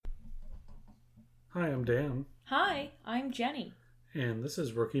Hi, I'm Dan, Hi, I'm Jenny. and this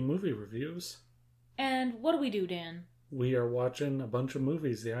is Rookie Movie Reviews. And what do we do, Dan? We are watching a bunch of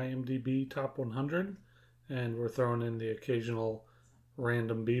movies, the IMDb Top 100, and we're throwing in the occasional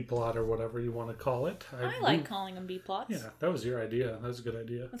random B-plot or whatever you want to call it. I like calling them B-plots. Yeah, that was your idea. That was a good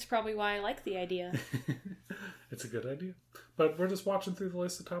idea. That's probably why I like the idea. It's a good idea. But we're just watching through the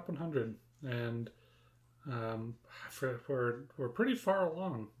list of Top 100, and we're pretty far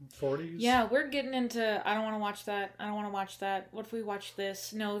along. 40s? Yeah, we're getting into, I don't want to watch that. I don't want to watch that. What if we watch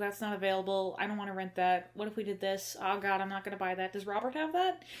this? No, that's not available. I don't want to rent that. What if we did this? Oh, God, I'm not going to buy that. Does Robert have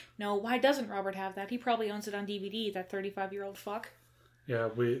that? No, why doesn't Robert have that? He probably owns it on DVD, that 35-year-old fuck. Yeah,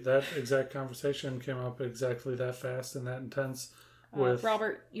 that exact conversation came up exactly that fast and that intense with...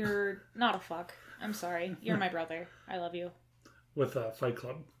 Robert, you're not a fuck. I'm sorry. You're my brother. I love you. With Fight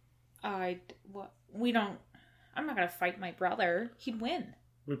Club. We don't... I'm not going to fight my brother. He'd win.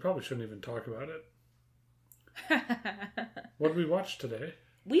 We probably shouldn't even talk about it. What did we watch today?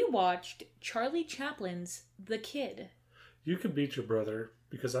 We watched Charlie Chaplin's The Kid. You could beat your brother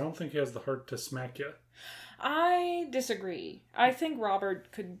because I don't think he has the heart to smack you. I disagree. I think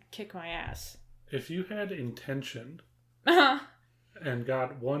Robert could kick my ass. If you had intention Uh-huh. and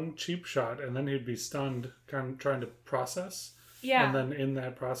got one cheap shot and then he'd be stunned, kind of trying to process. Yeah. And then in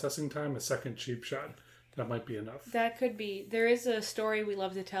that processing time, a second cheap shot. That might be enough. That could be. There is a story we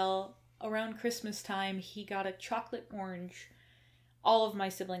love to tell. Around Christmas time, he got a chocolate orange. All of my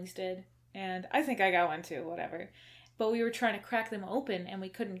siblings did. And I think I got one too, whatever. But we were trying to crack them open and we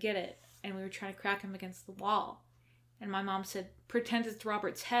couldn't get it. And we were trying to crack them against the wall. And my mom said, pretend it's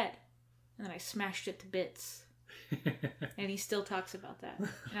Robert's head. And then I smashed it to bits. And he still talks about that.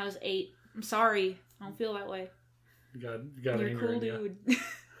 And I was 8. I'm sorry. I don't feel that way. You got You're anger cool, in you. dude.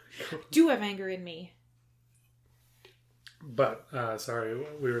 Do have anger in me. But, sorry,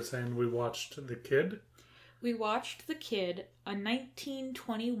 we were saying we watched The Kid. We watched The Kid, a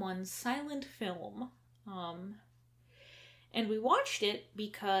 1921 silent film. And we watched it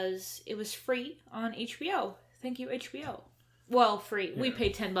because it was free on HBO. Thank you, HBO. Well, free. Yeah. We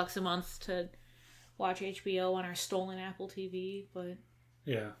pay $10 a month to watch HBO on our stolen Apple TV, but...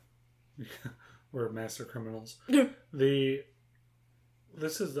 Yeah. We're master criminals. This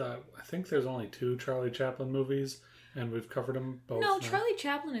is, I think there's only 2 Charlie Chaplin movies, and we've covered them both. No, Charlie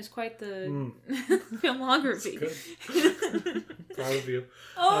Chaplin is quite the filmography. Good. Proud of you.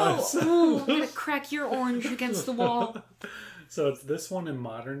 I'm going to crack your orange against the wall. So it's this one in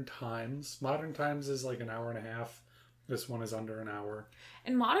Modern Times. Modern Times is like an hour and a half. This one is under an hour.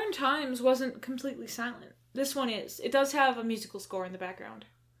 And Modern Times wasn't completely silent. This one is. It does have a musical score in the background.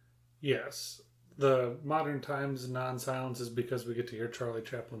 Yes. The Modern Times non-silence is because we get to hear Charlie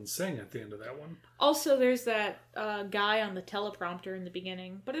Chaplin sing at the end of that one. Also, there's that guy on the teleprompter in the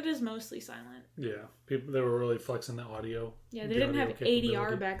beginning, but it is mostly silent. Yeah. They were really flexing the audio. Yeah, they didn't have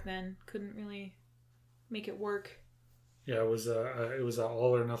ADR back then. Couldn't really make it work. Yeah, it was a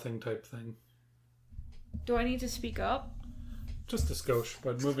all or nothing type thing. Do I need to speak up? Just a skosh,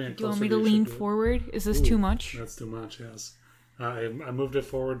 but moving it closer. Do you want me to lean forward? Is this too much? That's too much, yes. I moved it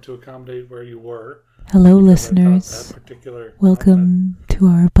forward to accommodate where you were. Hello, listeners. Welcome to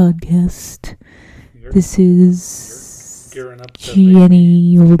our podcast. This is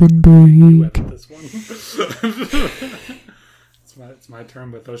Jenny Oldenburg. This one. It's my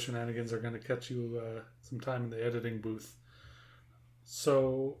turn, but those shenanigans are going to catch you some time in the editing booth.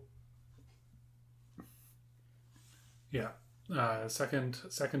 So, yeah, second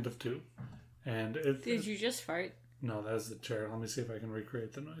of 2, and did you just fart? No, that's the chair. Let me see if I can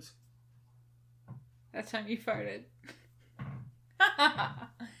recreate the noise. That time you farted.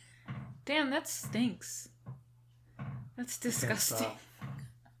 Damn, that stinks. That's disgusting.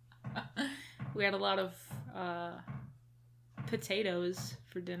 We had a lot of potatoes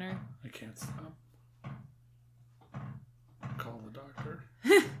for dinner. I can't stop. Call the doctor.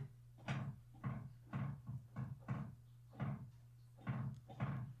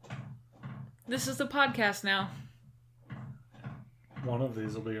 This is the podcast now. One of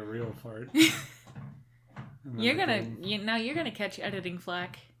these will be a real fart. You're gonna catch editing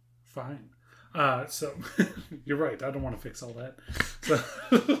flack. Fine. So you're right. I don't want to fix all that. So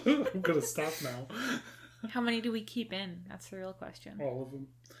I'm gonna stop now. How many do we keep in? That's the real question. All of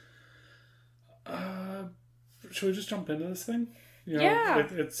them. Should we just jump into this thing? Yeah.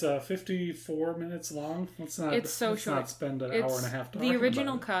 It's 54 minutes long. Let's not spend an hour and a half talking the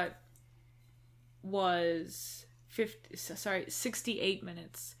original about it. cut was 68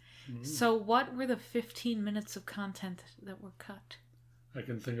 minutes. So what were the 15 minutes of content that were cut? I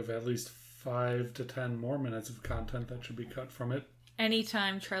can think of at least 5 to 10 more minutes of content that should be cut from it.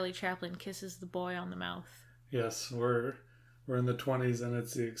 Anytime Charlie Chaplin kisses the boy on the mouth. Yes, we're in the 20s, and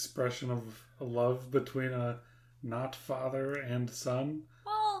it's the expression of love between a not father and son.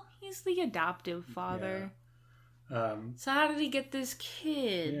 Well, he's the adoptive father. Yeah. So how did he get this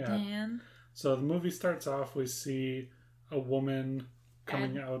kid, Dan? So the movie starts off, we see a woman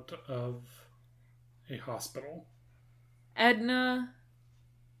coming out of a hospital. Edna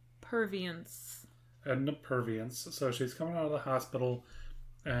Purviance. So she's coming out of the hospital,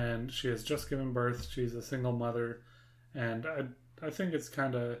 and she has just given birth. She's a single mother, and I think it's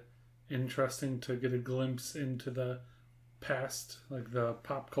kind of interesting to get a glimpse into the past, like the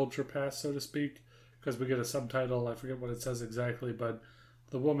pop culture past, so to speak, because we get a subtitle. I forget what it says exactly, but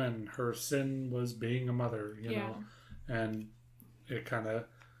the woman, her sin was being a mother, you know, and it kind of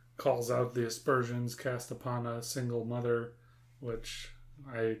calls out the aspersions cast upon a single mother, which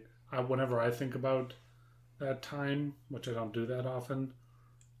I whenever I think about that time, which I don't do that often,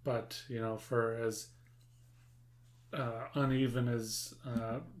 but, you know, for as uneven as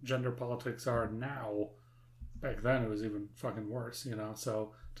gender politics are now, back then it was even fucking worse, you know.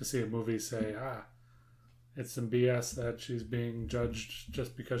 So to see a movie say, it's some BS that she's being judged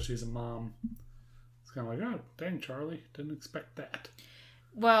just because she's a mom, it's kind of like, oh, dang, Charlie, didn't expect that.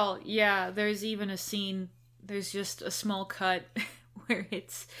 Well, yeah, there's even a scene, there's just a small cut where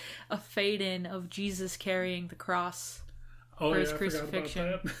it's a fade-in of Jesus carrying the cross for his crucifixion.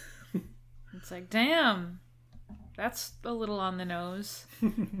 I forgot about that. It's like, damn, that's a little on the nose.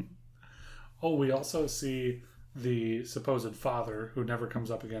 Oh, we also see the supposed father, who never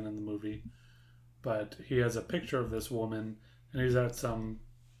comes up again in the movie, but he has a picture of this woman, and he's at some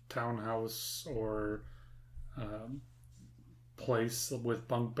townhouse or place with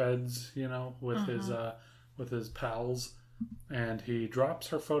bunk beds, you know, with his pals, and he drops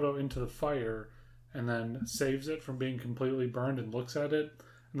her photo into the fire and then saves it from being completely burned and looks at it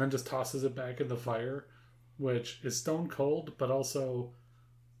and then just tosses it back in the fire, which is stone cold, but also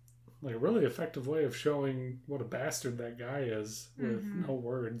like a really effective way of showing what a bastard that guy is with no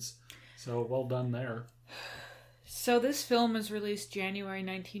words. So well done there. So this film was released January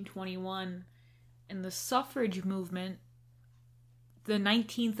 1921, and the suffrage movement, the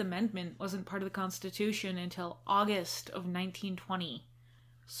 19th Amendment, wasn't part of the Constitution until August of 1920.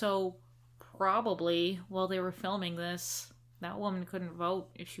 So probably while they were filming this, that woman couldn't vote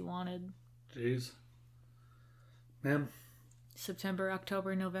if she wanted. Jeez. Man. September,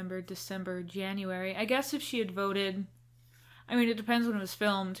 October, November, December, January. I guess if she had voted, I mean, it depends when it was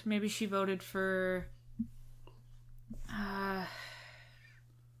filmed. Maybe she voted for I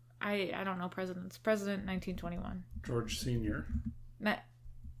don't know presidents. President 1921. George Sr.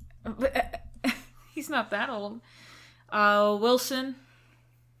 He's not that old. Wilson.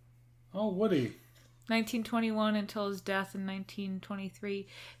 Oh, Woody. 1921 until his death in 1923.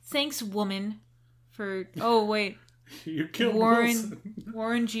 Thanks, woman, for... Oh, wait. You killed Wilson.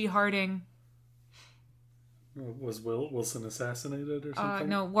 Warren G. Harding. Was Wilson assassinated or something?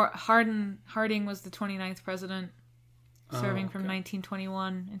 No, Harding was the 29th president, serving from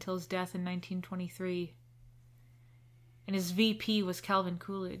 1921 until his death in 1923. And his VP was Calvin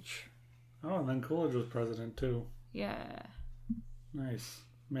Coolidge. Oh, and then Coolidge was president, too. Yeah. Nice.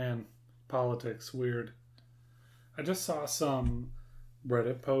 Man, politics, weird. I just saw some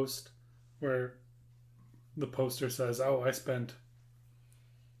Reddit post where the poster says, I spent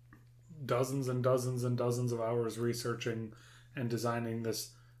dozens and dozens and dozens of hours researching and designing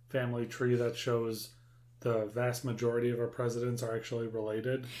this family tree that shows the vast majority of our presidents are actually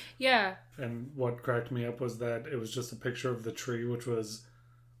related. Yeah. And what cracked me up was that it was just a picture of the tree, which was,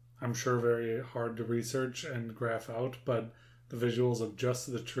 I'm sure, very hard to research and graph out, but the visuals of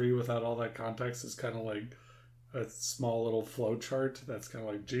just the tree without all that context is kind of like a small little flow chart. That's kind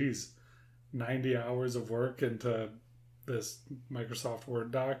of like, geez, 90 hours of work into this Microsoft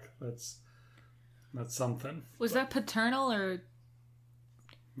Word doc. That's something. Was that paternal or...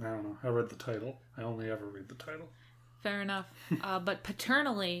 I don't know. I read the title. I only ever read the title. Fair enough. But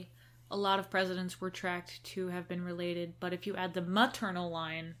paternally, a lot of presidents were tracked to have been related. But if you add the maternal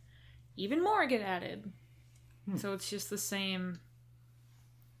line, even more get added. So it's just the same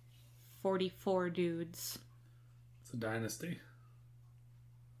 44 dudes. It's a dynasty.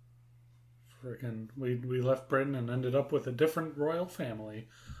 Frickin' we left Britain and ended up with a different royal family.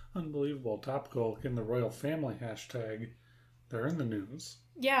 Unbelievable. Topical in the royal family hashtag. They're in the news.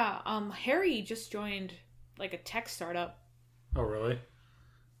 Yeah, Harry just joined like a tech startup. Oh, really?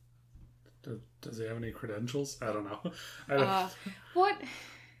 Does he have any credentials? I don't know. What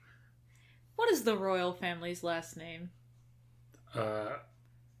is the royal family's last name?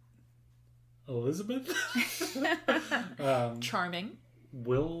 Elizabeth. Charming.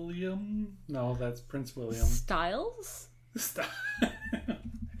 William? No, that's Prince William. Styles?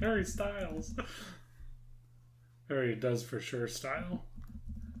 Harry Styles. Harry does for sure style.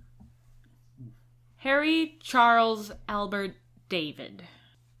 Harry, Charles, Albert, David.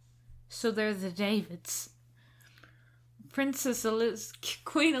 So they're the Davids.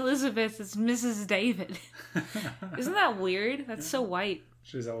 Queen Elizabeth is Mrs. David. Isn't that weird? That's so white.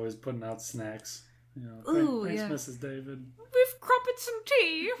 She's always putting out snacks. You know, Ooh, thanks, yeah. Mrs. David. We've crumpets and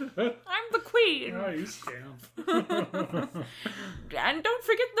tea. I'm the queen. Oh, you scamp. And don't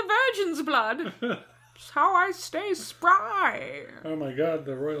forget the virgin's blood. It's how I stay spry. Oh my god,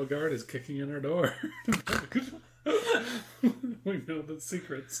 the royal guard is kicking in our door. We know the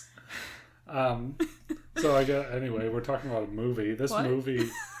secrets. So anyway, we're talking about a movie. This movie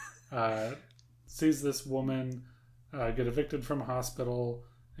sees this woman get evicted from a hospital,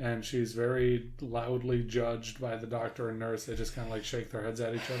 and she's very loudly judged by the doctor and nurse. They just kind of like shake their heads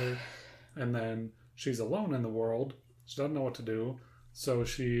at each other. And then she's alone in the world. She doesn't know what to do. So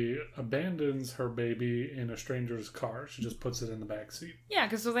she abandons her baby in a stranger's car. She just puts it in the back seat. Yeah,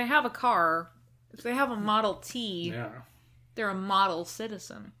 because if they have a car, if they have a Model T, Yeah. they're a model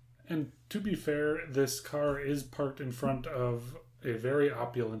citizen. And to be fair, this car is parked in front of a very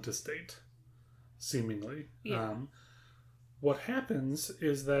opulent estate, seemingly. Yeah. What happens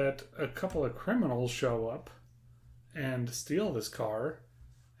is that a couple of criminals show up and steal this car,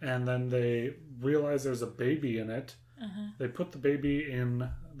 and then they realize there's a baby in it. Uh-huh. They put the baby in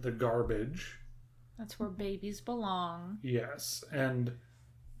the garbage. That's where babies belong. Yes, and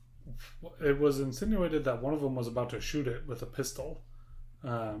it was insinuated that one of them was about to shoot it with a pistol,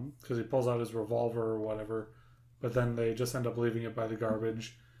 because he pulls out his revolver or whatever, but then they just end up leaving it by the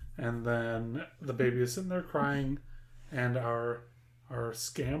garbage, and then the baby is sitting there crying, and our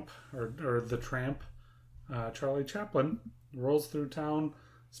scamp, or the tramp, Charlie Chaplin, rolls through town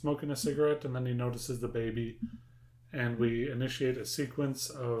smoking a cigarette, and then he notices the baby, and we initiate a sequence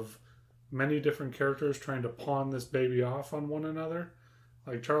of many different characters trying to pawn this baby off on one another.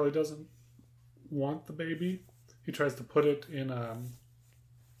 Like, Charlie doesn't want the baby. He tries to put it in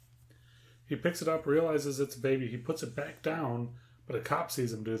he picks it up, realizes it's a baby. He puts it back down, but a cop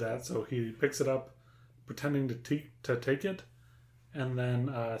sees him do that, so he picks it up, pretending to take it, and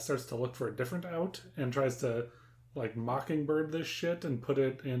then starts to look for a different out, and tries to, like, mockingbird this shit and put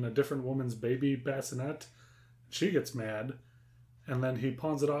it in a different woman's baby bassinet. She gets mad, and then he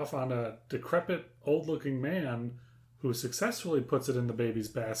pawns it off on a decrepit, old-looking man who successfully puts it in the baby's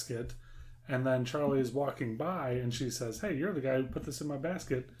basket. And then Charlie is walking by, and she says, "Hey, you're the guy who put this in my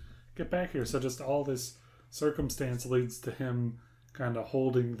basket. Get back here." So just all this circumstance leads to him kind of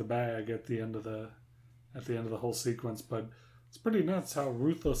holding the bag at the end of the whole sequence. But it's pretty nuts how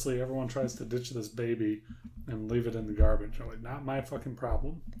ruthlessly everyone tries to ditch this baby and leave it in the garbage. I'm like, not my fucking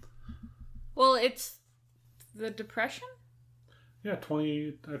problem. Well, it's the Depression? Yeah,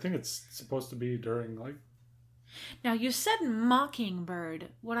 I think it's supposed to be during, like... Now, you said mockingbird.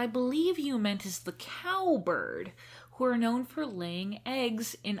 What I believe you meant is the cowbird, who are known for laying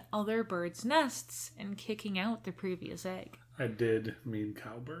eggs in other birds' nests and kicking out the previous egg. I did mean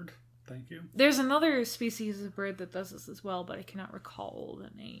cowbird. Thank you. There's another species of bird that does this as well, but I cannot recall the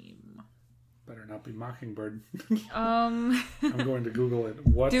name. Better not be mockingbird. I'm going to Google it.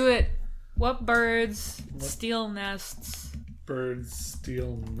 What? Do it. What birds steal nests? Birds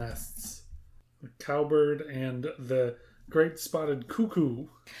steal nests. The cowbird and the great spotted cuckoo.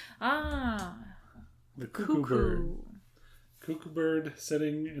 Ah. The cuckoo bird. Cuckoo bird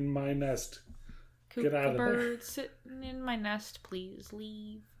sitting in my nest. Get out of there. Cuckoo bird sitting in my nest, please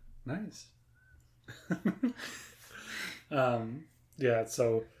leave. Nice. Yeah,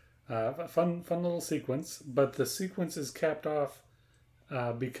 so fun little sequence, but the sequence is capped off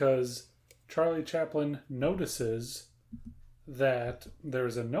because Charlie Chaplin notices that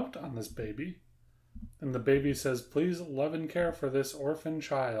there's a note on this baby, and the baby says, "Please love and care for this orphan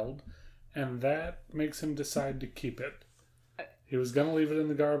child," and that makes him decide to keep it. He was going to leave it in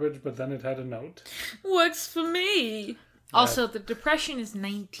the garbage, but then it had a note. Works for me. Also, the Depression is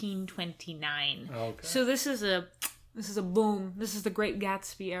 1929. Okay. So this is a boom. This is the Great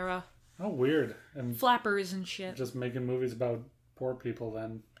Gatsby era. Oh, weird. And flappers and shit. Just making movies about poor people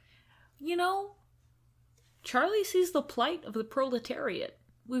then. You know, Charlie sees the plight of the proletariat.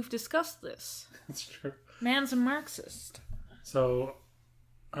 We've discussed this. That's true. Man's a Marxist. So,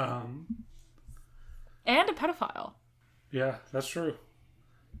 and a pedophile. Yeah, that's true.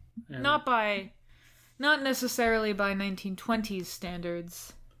 And Not necessarily by 1920s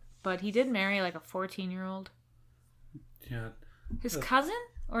standards, but he did marry like a 14-year-old. Yeah. His cousin?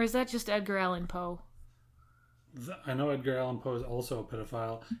 Or is that just Edgar Allan Poe? I know Edgar Allan Poe is also a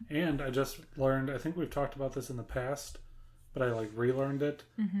pedophile. And I just learned, I think we've talked about this in the past, but I relearned it,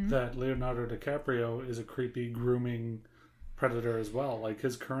 that Leonardo DiCaprio is a creepy grooming predator as well. Like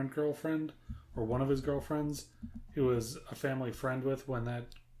his current girlfriend, or one of his girlfriends, he was a family friend with when that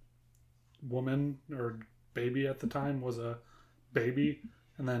woman or baby at the time was a baby.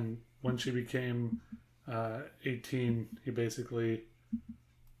 And then when she became 18, he basically,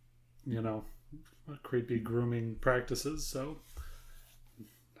 creepy grooming practices. So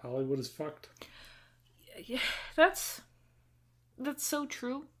Hollywood is fucked. Yeah, that's so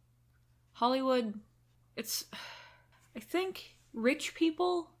true. Hollywood, I think rich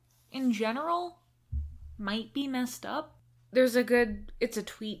people in general might be messed up. It's a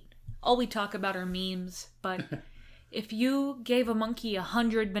tweet. All we talk about are memes, but if you gave a monkey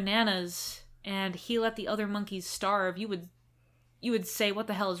 100 bananas and he let the other monkeys starve, you would say, what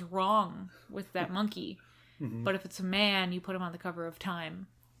the hell is wrong with that monkey? Mm-hmm. But if it's a man, you put him on the cover of Time.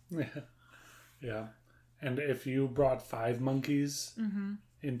 Yeah. And if you brought 5 monkeys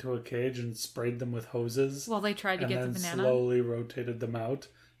into a cage and sprayed them with hoses, well, they tried to get the banana, and then slowly rotated them out,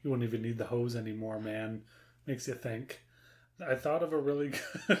 you wouldn't even need the hose anymore, man. Makes you think. I thought of a really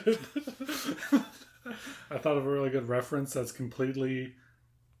good reference that's completely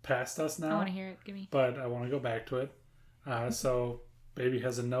past us now. I want to hear it. Give me. But I want to go back to it. So Baby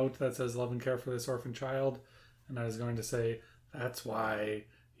has a note that says love and care for this orphan child. And I was going to say, that's why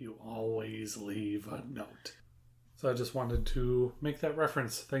you always leave a note. So I just wanted to make that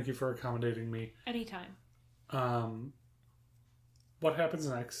reference. Thank you for accommodating me. Anytime. What happens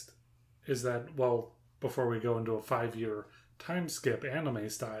next is that, before we go into a 5-year time skip anime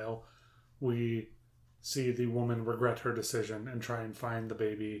style, we see the woman regret her decision and try and find the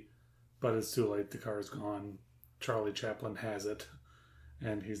baby, but it's too late. The car's gone. Charlie Chaplin has it,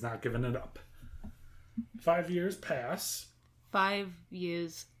 and he's not giving it up. 5 years pass. 5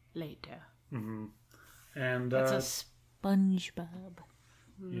 years later. Mm-hmm. And that's a SpongeBob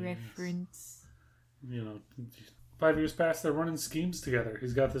reference. 5 years pass. They're running schemes together.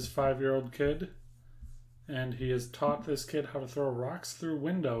 He's got this 5-year-old kid, and he has taught this kid how to throw rocks through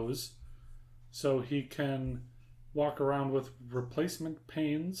windows so he can walk around with replacement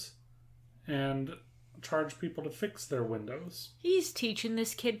panes and charge people to fix their windows. He's teaching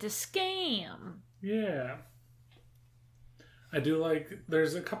this kid to scam. Yeah. I do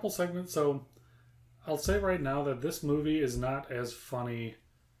there's a couple segments, so I'll say right now that this movie is not as funny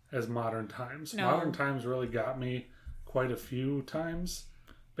as Modern Times. No. Modern Times really got me quite a few times.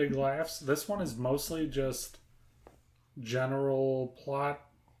 Big laughs. This one is mostly just general plot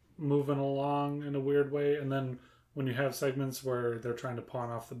moving along in a weird way, and then when you have segments where they're trying to pawn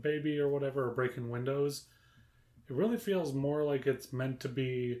off the baby or whatever, or breaking windows, it really feels more like it's meant to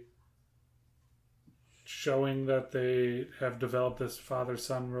be showing that they have developed this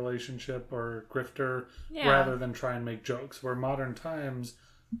father-son relationship or grifter, rather than try and make jokes. Where Modern Times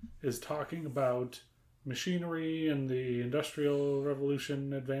is talking about machinery and the Industrial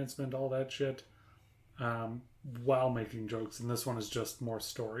Revolution advancement, all that shit, while making jokes. And this one is just more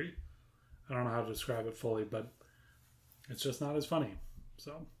story. I don't know how to describe it fully, but it's just not as funny.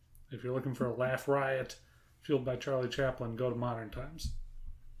 So, if you're looking for a laugh riot fueled by Charlie Chaplin, go to Modern Times.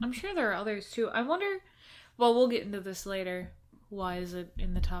 I'm sure there are others too. I wonder, we'll get into this later. Why is it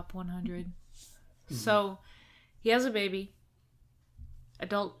in the top 100? Mm-hmm. So, he has a baby.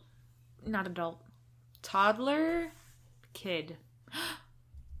 Toddler? Kid.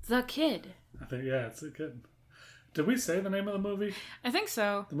 The Kid. I think, it's a kid. Did we say the name of the movie? I think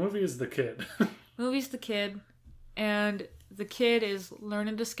so. The movie is The Kid. Movie's The Kid. And the kid is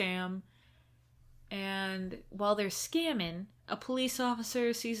learning to scam. And while they're scamming, a police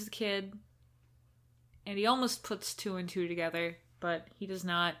officer sees the kid. And he almost puts 2 and 2 together, but he does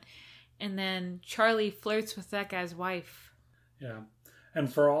not. And then Charlie flirts with that guy's wife. Yeah.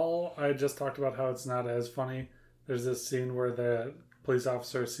 And for all I just talked about how it's not as funny, there's this scene where the police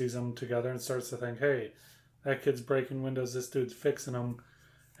officer sees them together and starts to think, hey, that kid's breaking windows, this dude's fixing them.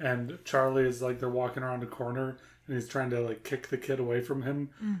 And Charlie is they're walking around a corner and he's trying to kick the kid away from him.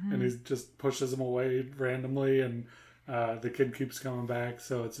 Mm-hmm. And he just pushes him away randomly, and the kid keeps coming back.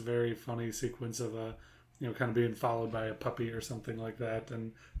 So it's a very funny sequence of kind of being followed by a puppy or something like that.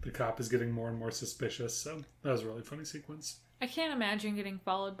 And the cop is getting more and more suspicious. So that was a really funny sequence. I can't imagine getting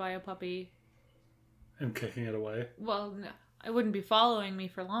followed by a puppy. And kicking it away. Well, no, it wouldn't be following me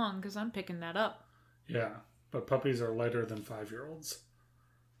for long because I'm picking that up. Yeah, but puppies are lighter than 5-year-olds.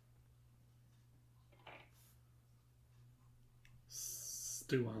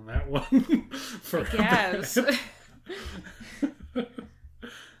 Stew on that one. I guess.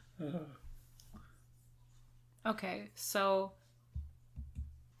 Okay, so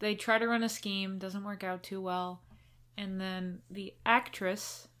they try to run a scheme, doesn't work out too well. And then the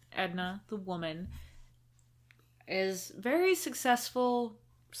actress, Edna, the woman, is very successful,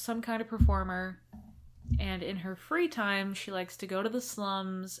 some kind of performer. And in her free time, she likes to go to the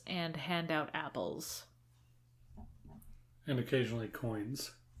slums and hand out apples. And occasionally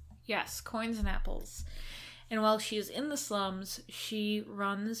coins. Yes, coins and apples. And while she is in the slums, she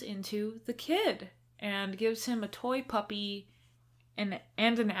runs into the kid and gives him a toy puppy and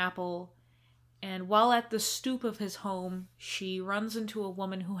an apple. And while at the stoop of his home, she runs into a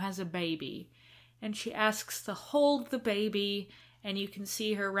woman who has a baby. And she asks to hold the baby, and you can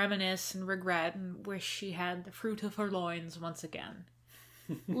see her reminisce and regret and wish she had the fruit of her loins once again.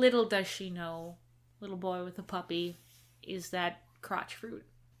 Little does she know, little boy with a puppy, is that crotch fruit.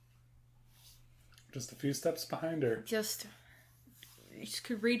 Just a few steps behind her. Just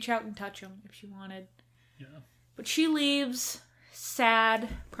could reach out and touch him if she wanted. Yeah. But she leaves, sad,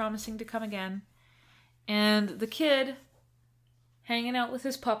 promising to come again. And the kid, hanging out with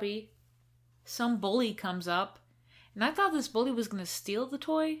his puppy, some bully comes up. And I thought this bully was going to steal the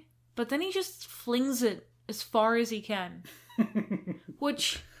toy, but then he just flings it as far as he can.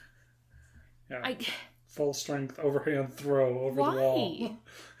 Which... Yeah. Full strength overhand throw over the wall.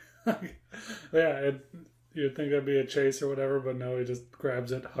 Yeah, you'd think that'd be a chase or whatever, but no, he just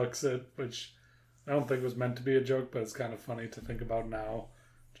grabs it, hucks it, which I don't think was meant to be a joke, but it's kind of funny to think about now.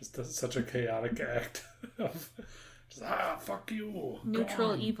 Just such a chaotic act of just, fuck you.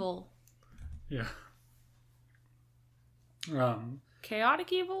 Neutral evil. Yeah.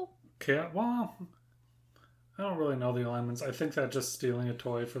 Chaotic evil? Well, I don't really know the alignments. I think that just stealing a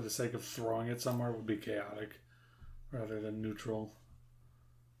toy for the sake of throwing it somewhere would be chaotic rather than neutral.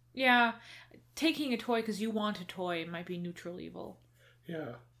 Yeah, taking a toy because you want a toy might be neutral evil.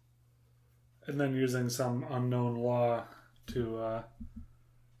 Yeah. And then using some unknown law to,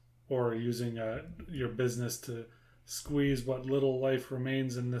 or using your business to squeeze what little life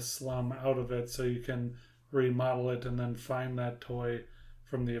remains in this slum out of it so you can remodel it and then find that toy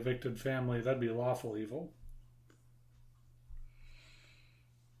from the evicted family, that'd be lawful evil.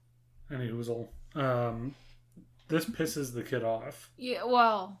 Any hoozle. This pisses the kid off. Yeah,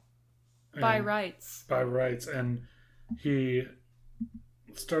 well, by rights. By rights. And he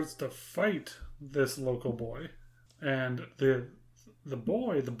starts to fight this local boy. And the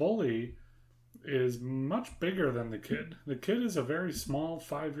bully, is much bigger than the kid. The kid is a very small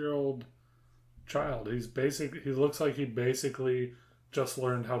 5-year-old child. He looks like he basically just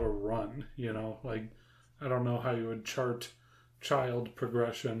learned how to run, like, I don't know how you would chart child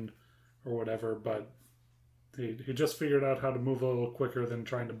progression or whatever, but he just figured out how to move a little quicker than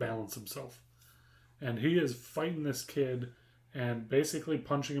trying to balance himself. And he is fighting this kid and basically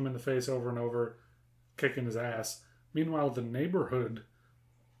punching him in the face over and over, kicking his ass. Meanwhile, the neighborhood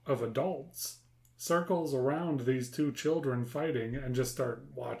of adults circles around these two children fighting and just start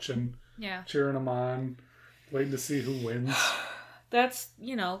watching, cheering them on, waiting to see who wins. That's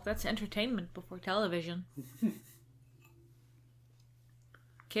entertainment before television.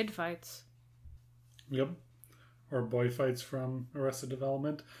 Kid fights. Yep. Or boy fights from Arrested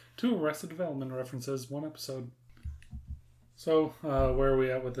Development. 2 Arrested Development references, 1 episode. So, where are we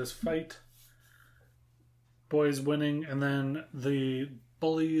at with this fight? Boy's winning, and then the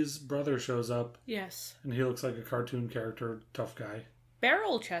bully's brother shows up. Yes. And he looks like a cartoon character, tough guy.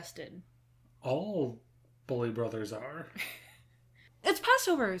 Barrel-chested. All bully brothers are. It's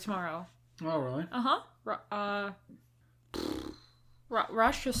Passover tomorrow. Oh, really? Uh-huh.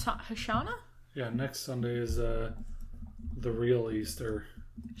 Rosh Hashanah? Yeah, next Sunday is the real Easter.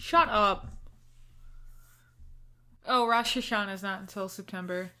 Shut up. Oh, Rosh Hashanah is not until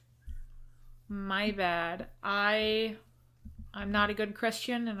September. My bad. I'm not a good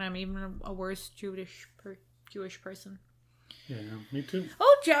Christian, and I'm even a worse Jewish person. Yeah, me too.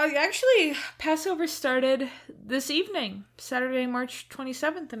 Oh, actually, Passover started this evening, Saturday, March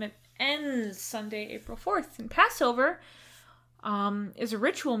 27th, and it ends Sunday, April 4th. And Passover is a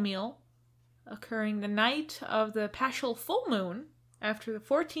ritual meal occurring the night of the Paschal full moon after the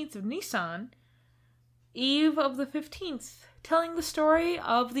 14th of Nisan, eve of the 15th, telling the story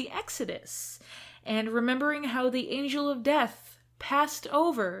of the Exodus and remembering how the angel of death passed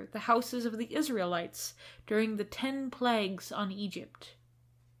over the houses of the Israelites during the 10 plagues on Egypt.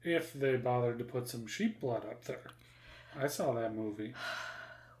 If they bothered to put some sheep blood up there. I saw that movie.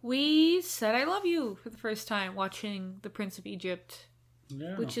 We said I love you for the first time watching The Prince of Egypt.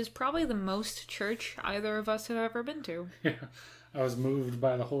 Yeah. Which is probably the most church either of us have ever been to. Yeah. I was moved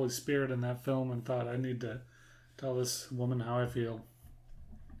by the Holy Spirit in that film and thought I need to tell this woman how I feel.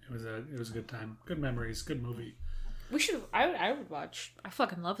 It It was a good time. Good memories. Good movie. We should. I would watch. I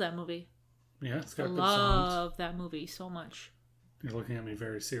fucking love that movie. Yeah, it's got good songs. Love that movie so much. You're looking at me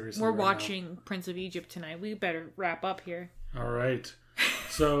very seriously. We're watching Prince of Egypt tonight. We better wrap up here. All right.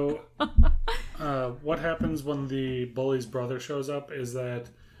 So, what happens when the bully's brother shows up is that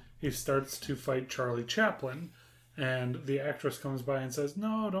he starts to fight Charlie Chaplin, and the actress comes by and says,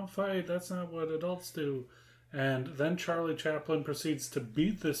 "No, don't fight. That's not what adults do." And then Charlie Chaplin proceeds to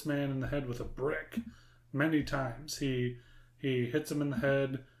beat this man in the head with a brick many times. He hits him in the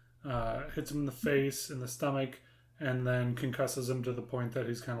head, hits him in the face, in the stomach, and then concusses him to the point that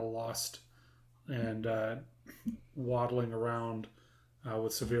he's kind of lost and waddling around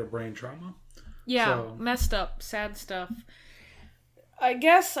with severe brain trauma. Yeah, so, messed up, sad stuff. I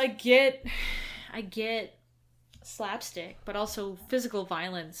guess I get slapstick, but also physical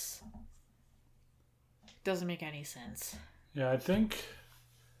violence doesn't make any sense. Yeah, I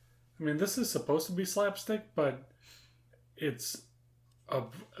mean, this is supposed to be slapstick, but it's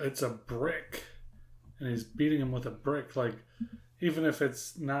a brick, and he's beating him with a brick. Like, even if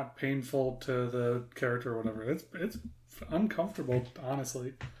it's not painful to the character or whatever, it's uncomfortable.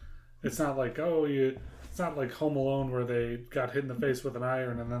 Honestly, it's not like it's not like Home Alone where they got hit in the face with an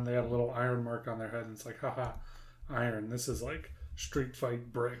iron and then they had a little iron mark on their head and it's like, haha, iron. This is like street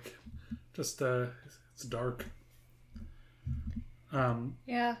fight brick. Just it's dark.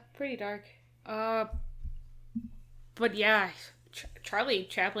 Yeah, pretty dark. But yeah, Charlie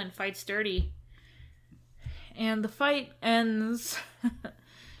Chaplin fights dirty, and the fight ends.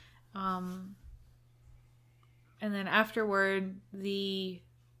 And then afterward,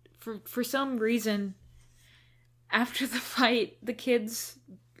 for some reason, after the fight, the kid's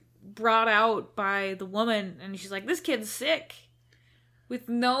brought out by the woman, and she's like, "This kid's sick," with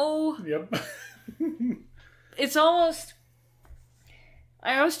no. Yep. It's almost.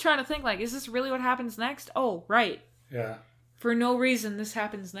 I was trying to think, like, is this really what happens next? Oh, right. Yeah. For no reason, this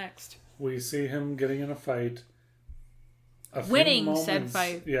happens next. We see him getting in a fight. Winning said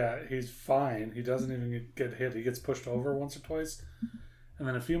fight. Yeah, he's fine. He doesn't even get hit. He gets pushed over once or twice. And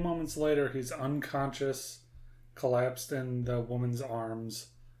then a few moments later, he's unconscious, collapsed in the woman's arms,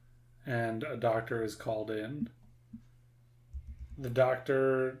 and a doctor is called in. The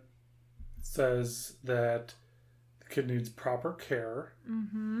doctor says that the kid needs proper care,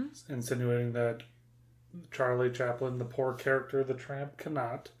 insinuating that Charlie Chaplin, the poor character, the tramp,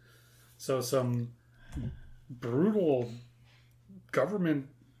 cannot. So some brutal government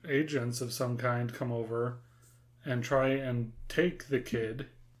agents of some kind come over and try and take the kid.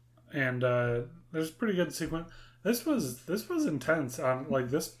 And there's a pretty good sequence. This was intense. On like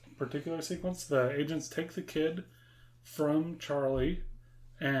this particular sequence, the agents take the kid from Charlie,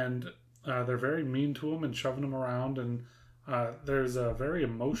 and they're very mean to him and shoving him around. And there's a very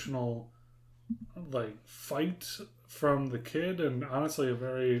emotional like fight from the kid, and honestly a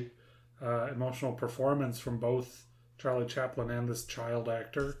very emotional performance from both Charlie Chaplin and this child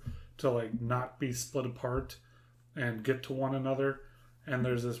actor to like not be split apart and get to one another. And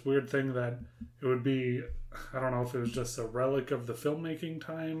there's this weird thing that it would be, I don't know if it was just a relic of the filmmaking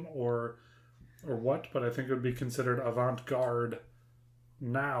time or what, but I think it would be considered avant-garde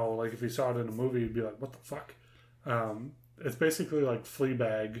now. Like if you saw it in a movie, you'd be like, what the fuck? It's basically like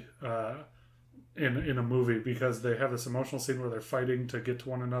Fleabag in a movie, because they have this emotional scene where they're fighting to get to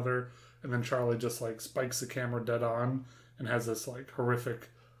one another, and then Charlie just like spikes the camera dead on and has this like horrific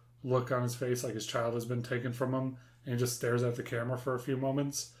look on his face, like his child has been taken from him, and he just stares at the camera for a few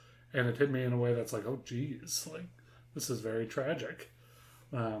moments. And it hit me in a way that's like, oh geez, like this is very tragic.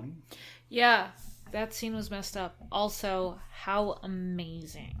 Yeah, that scene was messed up. Also, how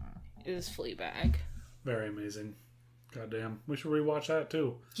amazing is Fleabag? Very amazing. Goddamn, we should rewatch that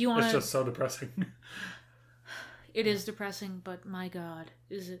too. It's just so depressing. It is depressing, but my God,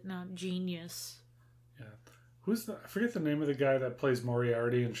 is it not genius? Yeah, I forget the name of the guy that plays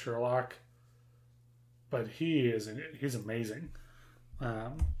Moriarty in Sherlock, but he's amazing.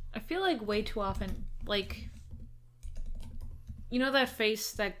 I feel like way too often, like, you know that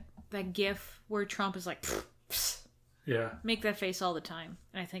face, that gif where Trump is like, pfft, yeah, make that face all the time,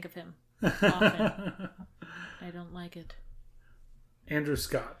 and I think of him often. I don't like it. Andrew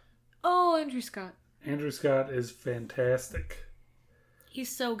Scott. Oh, Andrew Scott. Andrew Scott is fantastic. He's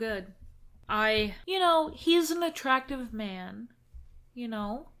so good. He's an attractive man,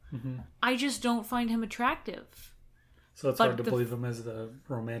 Mm-hmm. I just don't find him attractive. So it's hard to believe him as the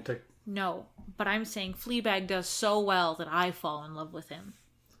romantic. No, but I'm saying Fleabag does so well that I fall in love with him.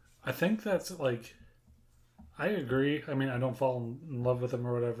 I think that's like, I agree. I mean, I don't fall in love with him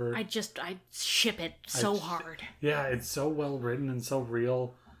or whatever. I ship it so hard. Yeah, it's so well written and so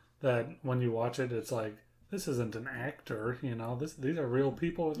real. that when you watch it, it's like, this isn't an actor, you know. These are real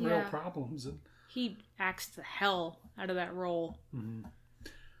people with real problems. And he acts the hell out of that role.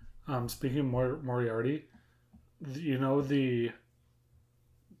 Mm-hmm. Speaking of Moriarty, you know the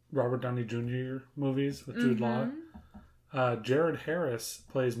Robert Downey Jr. movies with Jude Law? Jared Harris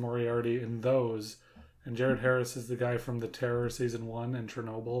plays Moriarty in those. And Jared Harris is the guy from The Terror Season 1 and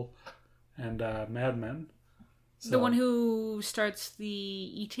Chernobyl and Mad Men. So, the one who starts the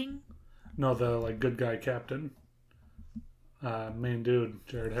eating? No, the good guy captain. Main dude,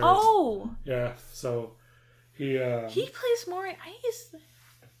 Jared Harris. Oh! Yeah, so he plays Moriarty.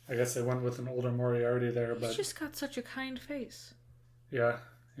 I guess they went with an older Moriarty there, but he's just got such a kind face. Yeah,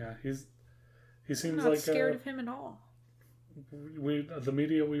 he seems I'm like not scared of him at all. The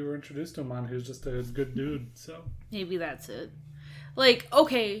media we were introduced to him on, he was just a good dude. So maybe that's it. Like,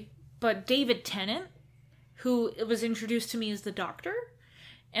 okay, but David Tennant, who was introduced to me as the Doctor,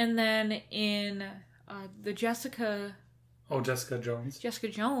 and then in the Jessica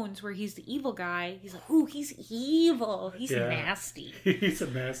Jones, where he's the evil guy. He's like, ooh, he's evil. He's nasty. He's a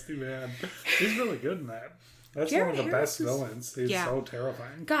nasty man. He's really good in that. That's Jared one of the best villains. He's so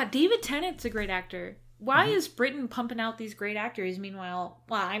terrifying. God, David Tennant's a great actor. Why is Britain pumping out these great actors? Meanwhile,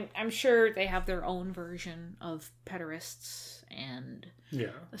 I'm sure they have their own version of pederasts and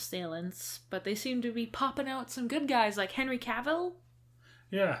assailants, but they seem to be popping out some good guys like Henry Cavill.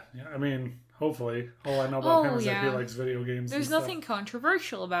 Yeah. I mean, hopefully. All I know about him is that he likes video games. There's nothing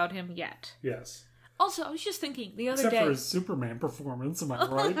controversial about him yet. Yes. Also, I was just thinking the other day... Except for his Superman performance, am I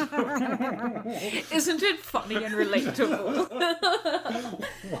right? Isn't it funny and relatable?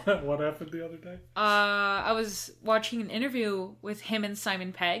 What happened the other day? I was watching an interview with him and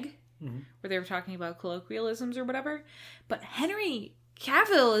Simon Pegg, where they were talking about colloquialisms or whatever. But Henry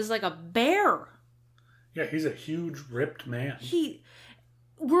Cavill is like a bear. Yeah, he's a huge, ripped man.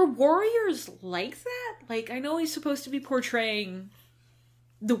 Were warriors like that? Like, I know he's supposed to be portraying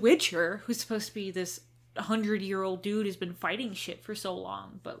The Witcher, who's supposed to be this 100-year-old dude who's been fighting shit for so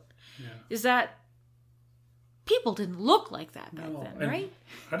long, but is that... People didn't look like that back then, right?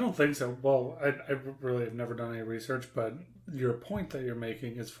 I don't think so. Well, I really have never done any research, but your point that you're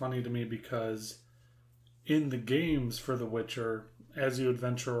making is funny to me because in the games for The Witcher, as you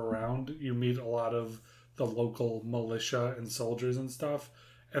adventure around, you meet a lot of the local militia and soldiers and stuff,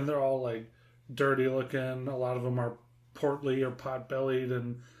 and they're all like dirty looking. A lot of them are portly or pot-bellied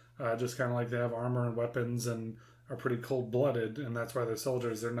and just kind of like they have armor and weapons and are pretty cold-blooded, and that's why they're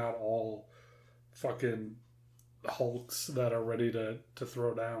soldiers. They're not all fucking hulks that are ready to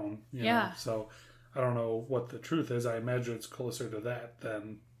throw down. You know? So I don't know what the truth is. I imagine it's closer to that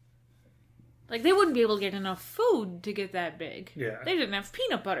than... Like, they wouldn't be able to get enough food to get that big. Yeah. They didn't have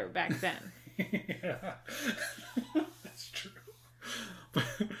peanut butter back then. Yeah. That's true.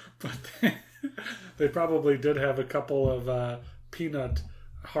 But they probably did have a couple of peanut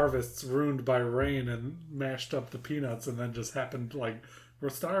harvests ruined by rain and mashed up the peanuts, and then just happened like, we're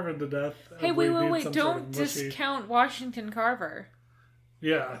starving to death. Hey, wait. Don't discount Washington Carver.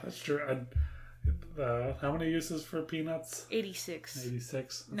 Yeah, that's true. How many uses for peanuts? 86.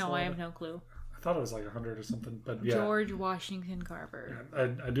 86? No, I have no clue. I thought it was like 100 or something, but yeah. George Washington Carver. Yeah,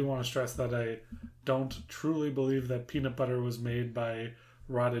 I do want to stress that I don't truly believe that peanut butter was made by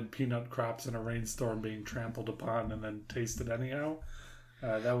rotted peanut crops in a rainstorm being trampled upon and then tasted anyhow.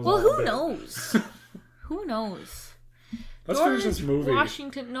 That was who knows? Who knows? Let's finish this movie.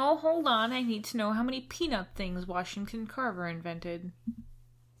 Washington. No, hold on. I need to know how many peanut things Washington Carver invented.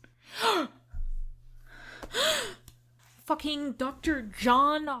 Fucking Dr.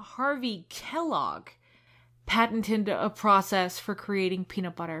 John Harvey Kellogg patented a process for creating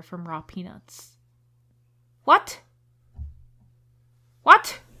peanut butter from raw peanuts. What?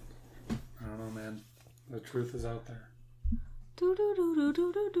 What? I don't know, man. The truth is out there.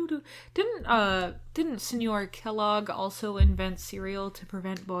 Didn't Senor Kellogg also invent cereal to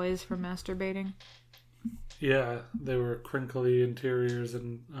prevent boys from masturbating? Yeah, they were crinkly interiors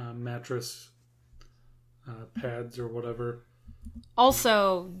and mattress pads or whatever.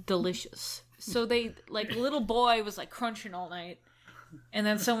 Also delicious. So they, like, little boy was like crunching all night, and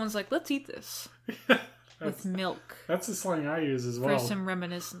then someone's like, let's eat this. With milk. That's the slang I use as well. For some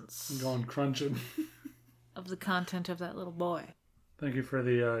reminiscence. I'm going crunching. Of the content of that little boy. Thank you for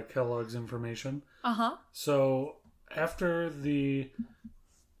the Kellogg's information. Uh-huh. So, after the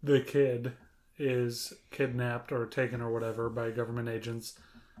kid is kidnapped or taken or whatever by government agents,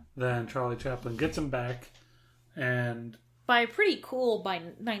 then Charlie Chaplin gets him back and... By pretty cool, by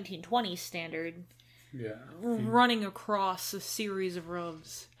 1920s standard. Yeah. Running across a series of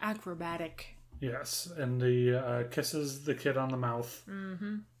roads. Acrobatic. Yes, and he kisses the kid on the mouth.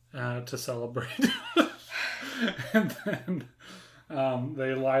 Mm-hmm. to celebrate. And then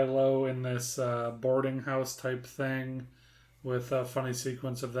they lie low in this boarding house type thing with a funny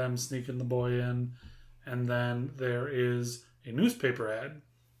sequence of them sneaking the boy in. And then there is a newspaper ad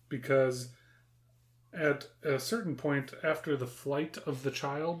because at a certain point after the flight of the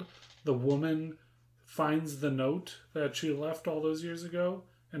child, the woman finds the note that she left all those years ago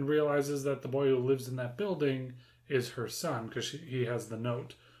and realizes that the boy who lives in that building is her son because he has the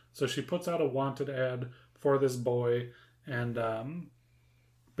note. So she puts out a wanted ad for this boy and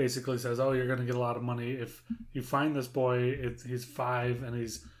basically says, oh, you're going to get a lot of money if you find this boy. He's 5 and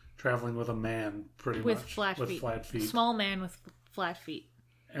he's traveling with a man, pretty with much. Flat feet. Small man with flat feet.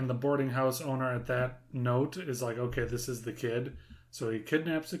 And the boarding house owner at that note is like, okay, this is the kid. So he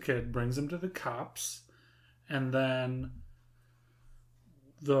kidnaps the kid, brings him to the cops, and then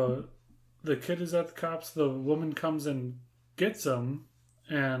the kid is at the cops. The woman comes and gets him,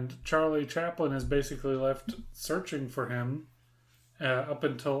 and Charlie Chaplin is basically left searching for him up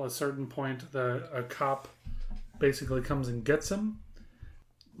until a certain point. A cop basically comes and gets him.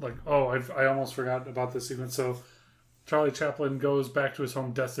 Like, I almost forgot about this sequence. So Charlie Chaplin goes back to his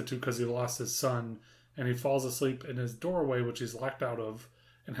home destitute because he lost his son, and he falls asleep in his doorway, which he's locked out of,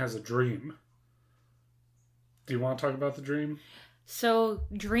 and has a dream. Do you want to talk about the dream? So,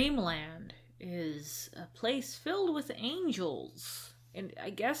 Dreamland is a place filled with angels. And I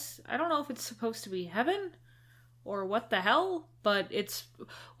guess, I don't know if it's supposed to be heaven or what the hell, but it's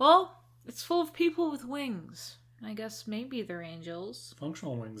full of people with wings. I guess maybe they're angels.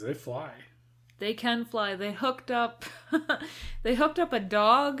 Functional wings, they fly. They can fly. They hooked up a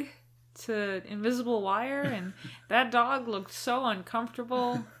dog to invisible wire, and that dog looked so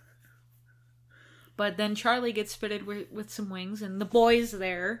uncomfortable. But then Charlie gets fitted with some wings, and the boy's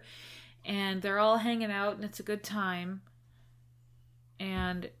there, and they're all hanging out, and it's a good time.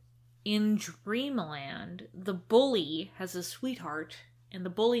 And in Dreamland, the bully has a sweetheart, and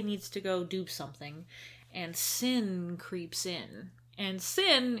the bully needs to go do something, and Sin creeps in. And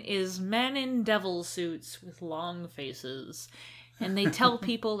Sin is men in devil suits with long faces. And they tell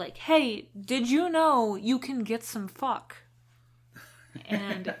people, like, hey, did you know you can get some fuck?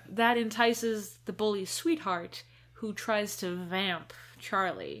 And that entices the bully's sweetheart, who tries to vamp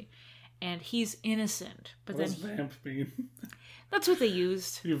Charlie. And he's innocent. But what does vamp mean? That's what they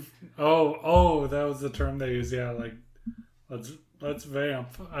used. That was the term they used. Yeah, like, let's vamp.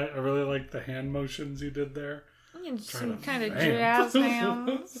 I really like the hand motions you did there. Some kind of jazz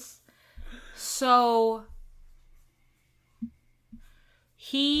hands. So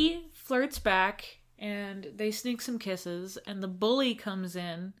he flirts back and they sneak some kisses, and the bully comes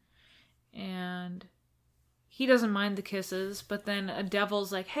in and he doesn't mind the kisses, but then a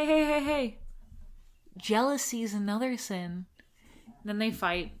devil's like, hey, jealousy's another sin. Then they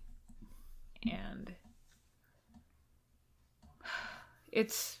fight, and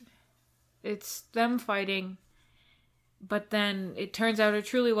it's them fighting. But then it turns out it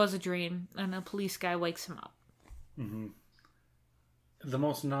truly was a dream, and a police guy wakes him up. Mm-hmm. The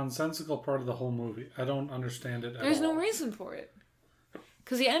most nonsensical part of the whole movie. I don't understand it at all. There's no reason for it.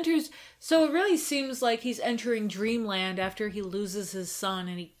 Because he enters... So it really seems like he's entering Dreamland after he loses his son,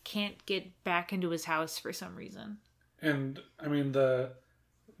 and he can't get back into his house for some reason. And, I mean, the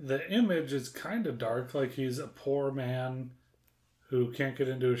image is kind of dark. Like, he's a poor man who can't get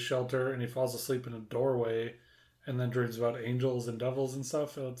into his shelter, and he falls asleep in a doorway, and then dreams about angels and devils and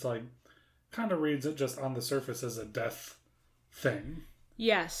stuff. It's like, kind of reads it just on the surface as a death thing.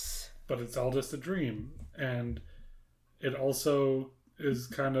 Yes. But it's all just a dream. And it also is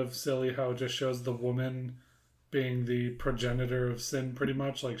kind of silly how it just shows the woman being the progenitor of sin, pretty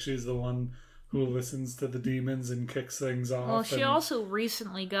much. Like, she's the one who listens to the demons and kicks things off. Well, she also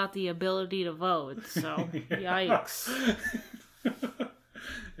recently got the ability to vote, so yikes.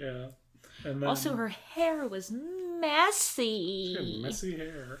 Yeah. And then, also, her hair was messy. She had messy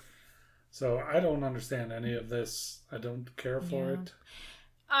hair. So I don't understand any of this. I don't care for it.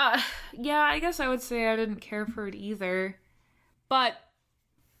 Yeah, I guess I would say I didn't care for it either. But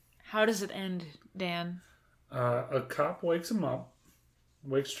how does it end, Dan? A cop wakes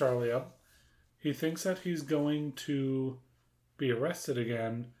Charlie up. He thinks that he's going to be arrested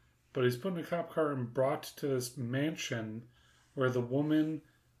again, but he's put in a cop car and brought to this mansion where the woman,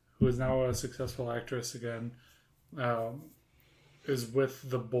 who is now a successful actress again, is with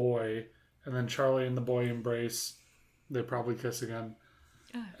the boy. And then Charlie and the boy embrace. They probably kiss again.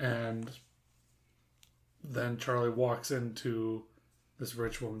 And then Charlie walks into this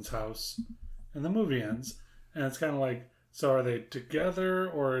rich woman's house. And the movie ends. And it's kind of like, so are they together,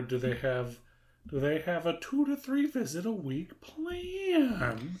 or do they have do they have a 2 to 3 visit a week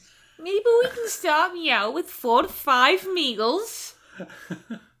plan? Maybe we can start me out with 4 to 5 meals.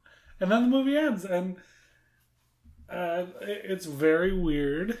 And then the movie ends, and it's very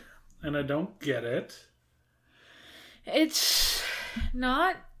weird, and I don't get it. It's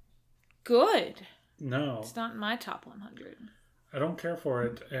not good. No. It's not in my top 100. I don't care for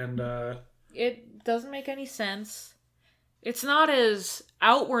it, and it doesn't make any sense. It's not as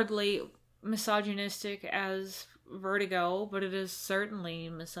outwardly misogynistic as Vertigo, but it is certainly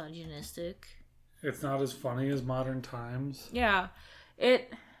misogynistic. It's not as funny as Modern Times. Yeah. I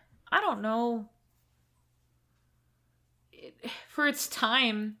don't know. For its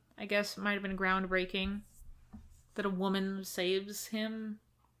time, I guess it might have been groundbreaking that a woman saves him.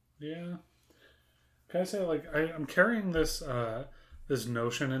 Yeah. Can I say, like, I'm carrying this this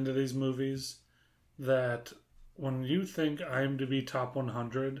notion into these movies that when you think IMDb Top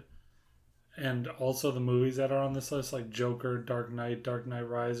 100, and also the movies that are on this list, like Joker, Dark Knight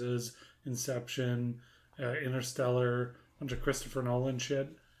Rises, Inception, Interstellar, a bunch of Christopher Nolan shit.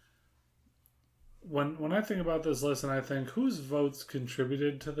 When I think about this list and I think whose votes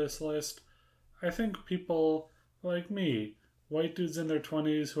contributed to this list, I think people like me, white dudes in their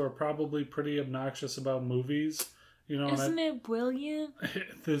 20s who are probably pretty obnoxious about movies. You know, isn't it brilliant?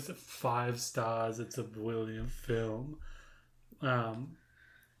 There's 5 stars. It's a brilliant film.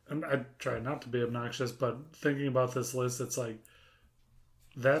 And I try not to be obnoxious, but thinking about this list, it's like,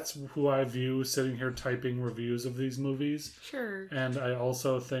 that's who I view sitting here typing reviews of these movies. Sure. And I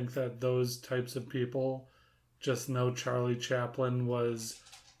also think that those types of people just know Charlie Chaplin was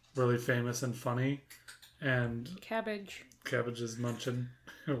really famous and funny. And Cabbage is munching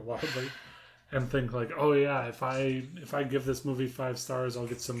wildly. And think like, oh yeah, if I give this movie 5 stars, I'll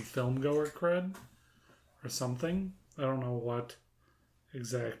get some film goer cred or something. I don't know what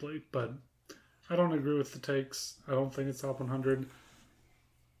exactly, but I don't agree with the takes. I don't think it's top 100.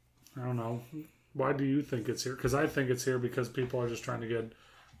 I don't know. Why do you think it's here? Because I think it's here because people are just trying to get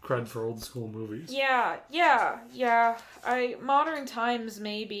cred for old school movies. Yeah. Modern Times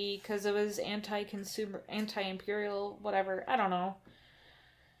maybe because it was anti-consumer, anti-imperial, whatever. I don't know.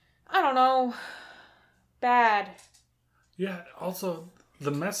 Bad. Yeah. Also,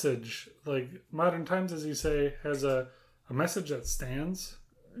 the message, like Modern Times, as you say, has a message that stands.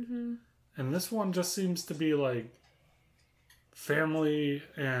 Mm-hmm. And this one just seems to be like family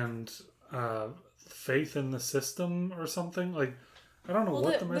and faith in the system or something. Like, I don't know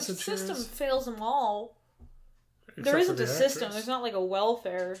what the message here is. The system fails them all. Except there isn't for a the system. actress. There's not like a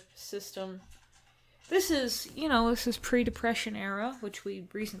welfare system. This is pre-Depression era, which we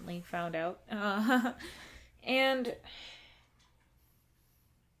recently found out. And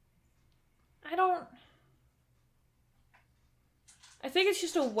I think it's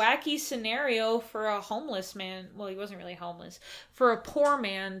just a wacky scenario for a homeless man. Well, he wasn't really homeless. For a poor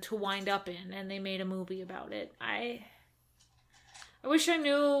man to wind up in, and they made a movie about it. I wish I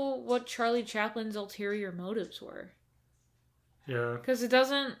knew what Charlie Chaplin's ulterior motives were. Yeah. Because it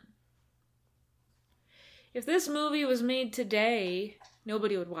doesn't... If this movie was made today,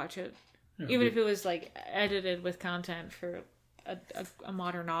 nobody would watch it. Yeah, even if it was, like, edited with content for a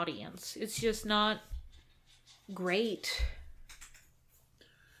modern audience. It's just not great.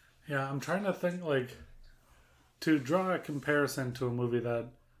 Yeah, I'm trying to think, like, to draw a comparison to a movie that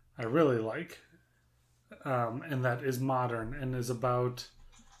I really like, and that is modern and is about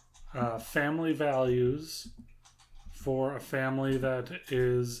family values for a family that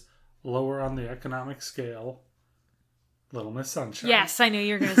is lower on the economic scale. Little Miss Sunshine. Yes, I knew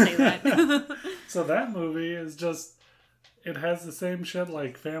you were going to say that. So that movie is just, it has the same shit,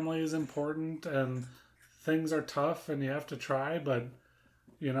 like family is important and things are tough and you have to try, but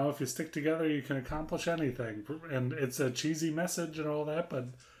you know, if you stick together, you can accomplish anything. And it's a cheesy message and all that, but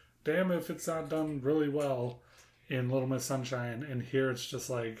damn if it's not done really well in Little Miss Sunshine. And here it's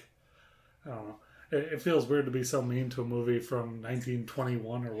just like, I don't know. It feels weird to be so mean to a movie from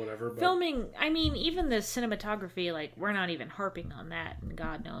 1921 or whatever. But filming, I mean, even the cinematography, like, we're not even harping on that, and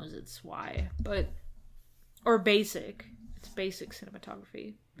God knows it's why. But, or basic. It's basic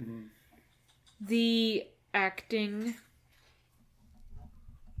cinematography. Mm-hmm. The acting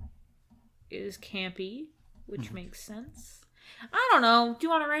is campy, which makes sense. I don't know. Do you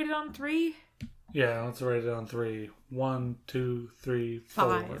want to rate it on 3? Yeah, let's rate it on 3. 1, 2, 3,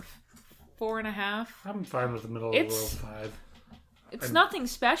 4. 5. 4.5. I'm fine with the middle of the road 5. It's nothing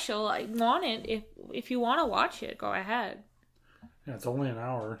special. I want it. If you want to watch it, go ahead. Yeah, it's only an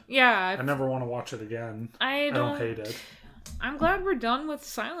hour. Yeah. I never want to watch it again. I don't hate it. I'm glad we're done with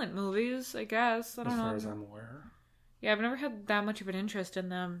silent movies, I guess. I don't know. As far as I'm aware. Yeah, I've never had that much of an interest in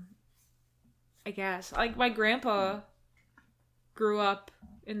them. I guess. Like, my grandpa grew up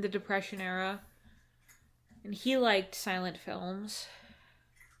in the Depression era, and he liked silent films.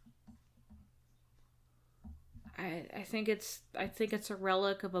 I think it's a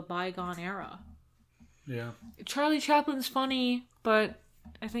relic of a bygone era. Yeah. Charlie Chaplin's funny, but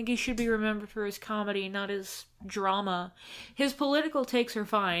I think he should be remembered for his comedy, not his drama. His political takes are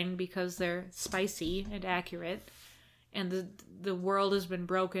fine because they're spicy and accurate, and the world has been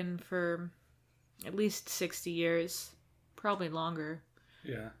broken for at least 60 years, probably longer.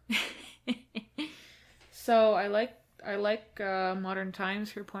 Yeah. So I like Modern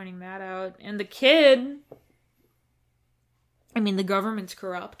Times for pointing that out. And the kid, I mean, the government's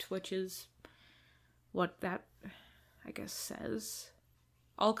corrupt, which is what that, I guess, says.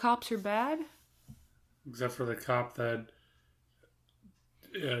 All cops are bad? Except for the cop that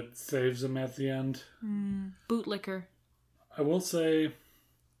saves him at the end. Bootlicker. I will say...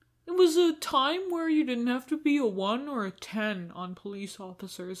 It was a time where you didn't have to be a 1 or a 10 on police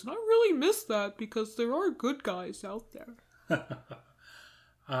officers, and I really miss that because there are good guys out there.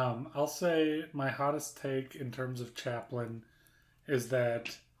 I'll say my hottest take in terms of Chaplin is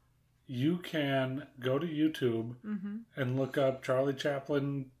that you can go to YouTube and look up Charlie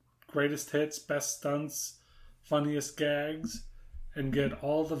Chaplin greatest hits, best stunts, funniest gags, and get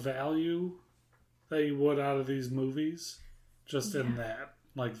all the value that you would out of these movies just in that.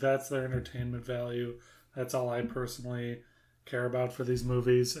 Like, that's their entertainment value. That's all I personally care about for these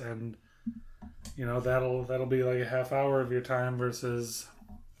movies, and you know, that'll be like a half hour of your time versus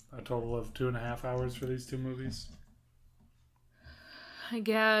a total of 2.5 hours for these two movies. I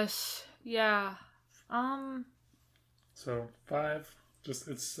guess. Yeah. So 5, just,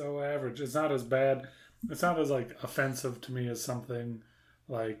 it's so average. It's not as bad. It's not as like offensive to me as something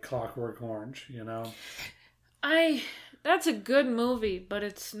like Clockwork Orange, you know? That's a good movie, but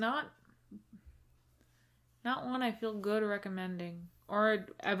it's not one I feel good recommending or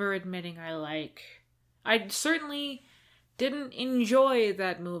ever admitting I like. I certainly didn't enjoy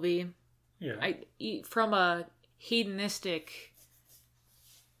that movie. Yeah. From a hedonistic,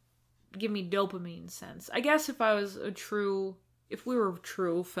 give me dopamine sense. I guess if we were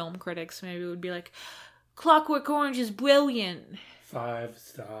true film critics, maybe it would be like, Clockwork Orange is brilliant. 5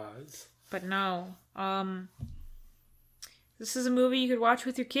 stars. But no. This is a movie you could watch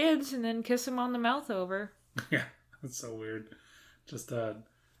with your kids and then kiss them on the mouth over. Yeah, that's so weird. Just it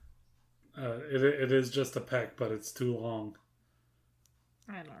is just a peck, but it's too long.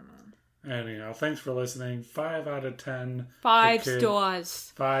 I don't know. Anyhow, thanks for listening. 5 out of 10. 5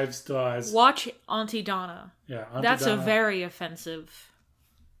 stars. 5 stars. Watch Auntie Donna. Yeah, Auntie That's Donna. a very offensive.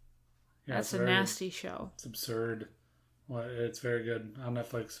 Yeah, that's a nasty show. It's absurd. Well, it's very good on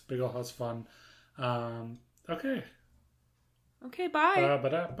Netflix. Big ol' house fun. Okay. Okay, bye.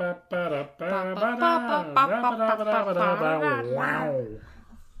 Wow.